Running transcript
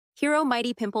Hero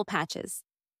Mighty Pimple Patches.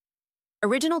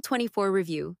 Original 24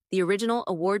 Review, the original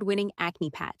award-winning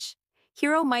acne patch.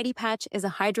 Hero Mighty Patch is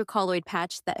a hydrocolloid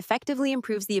patch that effectively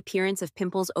improves the appearance of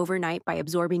pimples overnight by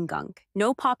absorbing gunk.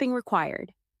 No popping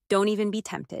required. Don't even be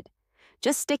tempted.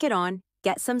 Just stick it on,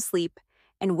 get some sleep,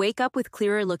 and wake up with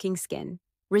clearer-looking skin.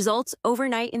 Results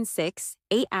overnight in 6-8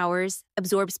 hours,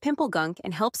 absorbs pimple gunk,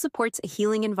 and helps supports a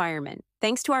healing environment,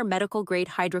 thanks to our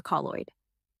medical-grade hydrocolloid.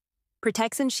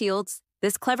 Protects and shields.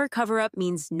 This clever cover-up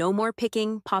means no more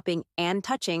picking, popping, and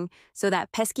touching, so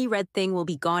that pesky red thing will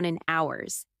be gone in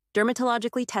hours.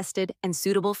 Dermatologically tested and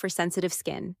suitable for sensitive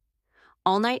skin.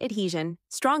 All-night adhesion,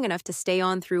 strong enough to stay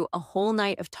on through a whole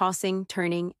night of tossing,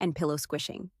 turning, and pillow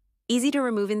squishing. Easy to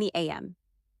remove in the AM.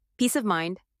 Peace of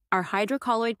mind. Our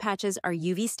hydrocolloid patches are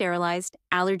UV sterilized,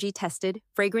 allergy tested,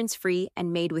 fragrance-free,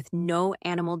 and made with no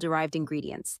animal-derived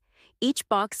ingredients. Each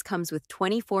box comes with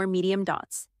 24 medium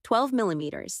dots, 12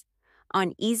 millimeters,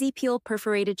 on easy peel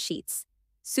perforated sheets.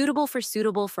 Suitable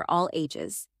for all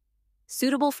ages.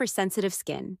 Suitable for sensitive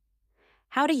skin.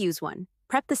 How to use one.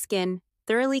 Prep the skin,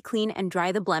 thoroughly clean and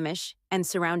dry the blemish and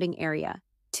surrounding area.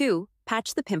 2.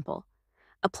 Patch the pimple.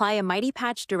 Apply a mighty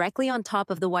patch directly on top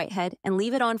of the whitehead and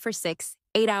leave it on for 6-8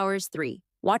 hours. 3.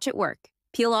 Watch it work.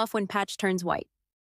 Peel off when patch turns white.